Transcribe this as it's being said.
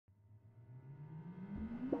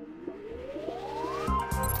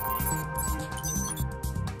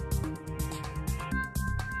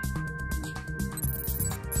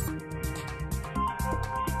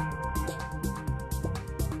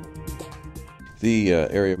The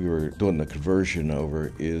area we were doing the conversion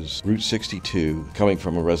over is Route 62, coming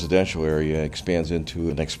from a residential area, expands into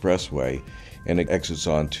an expressway, and it exits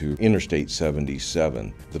onto Interstate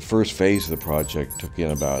 77. The first phase of the project took in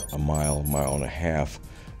about a mile and a half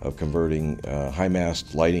of converting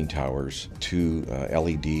high-mast lighting towers to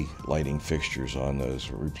LED lighting fixtures on those,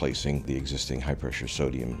 replacing the existing high-pressure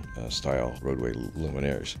sodium style roadway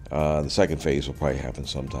luminaires. The second phase will probably happen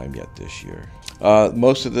sometime yet this year.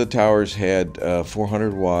 Most of the towers had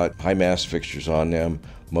 400-watt high-mast fixtures on them.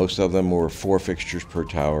 Most of them were 4 fixtures per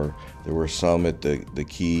tower. There were some at the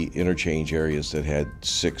key interchange areas that had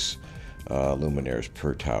 6 luminaires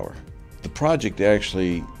per tower. The project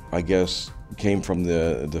actually, I guess, came from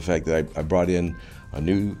the fact that I brought in a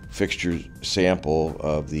new fixture sample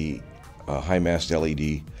of the high-mast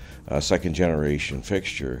LED second generation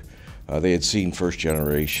fixture. They had seen first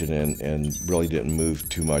generation and really didn't move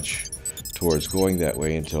too much towards going that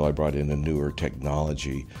way until I brought in a newer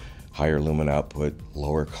technology, higher lumen output,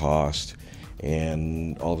 lower cost,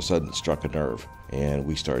 and all of a sudden it struck a nerve. And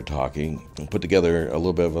we started talking and put together a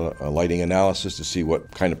little bit of a lighting analysis to see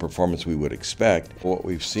what kind of performance we would expect. What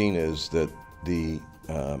we've seen is that the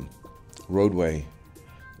roadway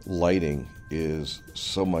lighting is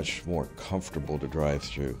so much more comfortable to drive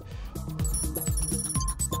through.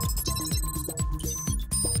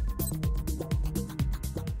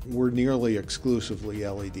 We're nearly exclusively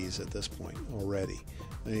LEDs at this point already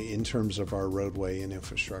in terms of our roadway and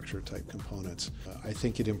infrastructure type components. I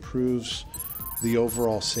think it improves the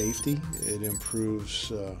overall safety. It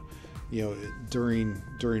improves, during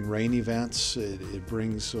rain events, it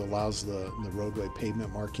allows the roadway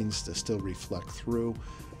pavement markings to still reflect through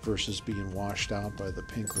versus being washed out by the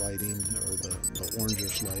pink lighting or the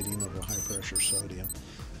orangish lighting of the high pressure sodium.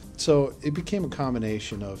 So it became a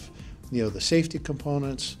combination of, the safety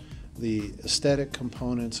components, the aesthetic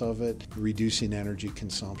components of it, reducing energy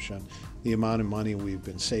consumption. The amount of money we've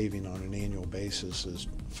been saving on an annual basis is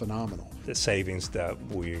phenomenal. The savings that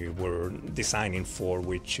we were designing for,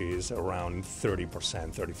 which is around 30%,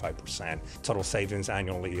 35%. Total savings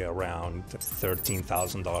annually around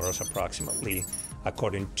 $13,000 approximately,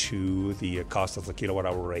 according to the cost of the kilowatt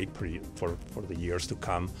hour rate for the years to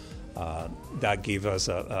come. That gave us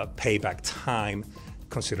a payback time,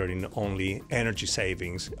 considering only energy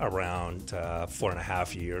savings, around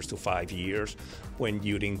 4.5 years to 5 years, when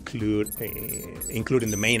you'd including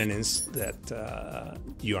the maintenance that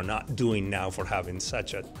you are not doing now for having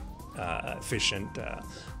such a efficient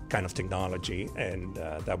kind of technology, and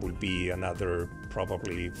that would be another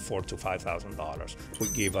probably $4,000 to $5,000.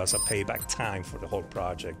 Would give us a payback time for the whole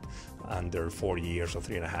project under 4 years or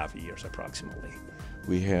 3.5 years approximately.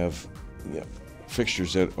 We have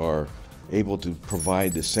fixtures that are able to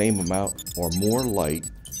provide the same amount or more light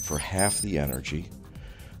for half the energy.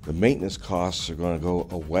 The maintenance costs are going to go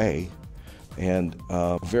away, and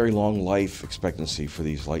very long life expectancy for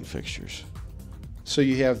these light fixtures. So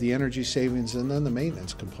you have the energy savings and then the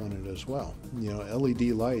maintenance component as well. LED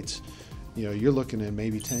lights, you're looking at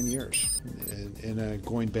maybe 10 years. And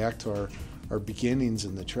going back to our beginnings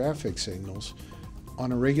in the traffic signals,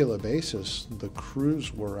 on a regular basis, the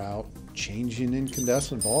crews were out changing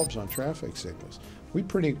incandescent bulbs on traffic signals. We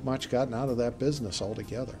pretty much gotten out of that business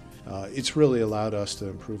altogether. It's really allowed us to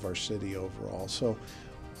improve our city overall. So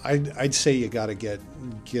I'd say you got to get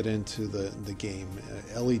into the game.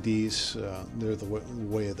 LEDs, they're the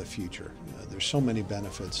way of the future. There's so many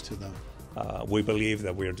benefits to them. We believe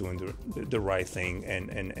that we're doing the right thing,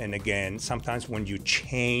 and again, sometimes when you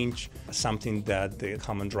change something that the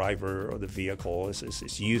common driver or the vehicle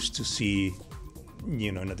is used to see,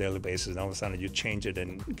 on a daily basis, and all of a sudden you change it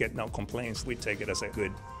and get no complaints, we take it as a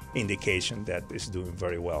good indication that it's doing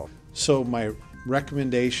very well. So my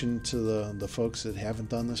recommendation to the folks that haven't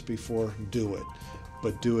done this before, do it,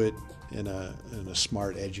 but do it in a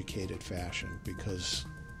smart, educated fashion, because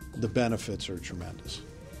the benefits are tremendous.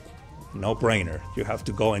 No-brainer. You have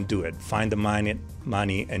to go and do it. Find the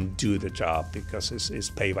money and do the job, because it's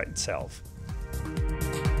paid by itself.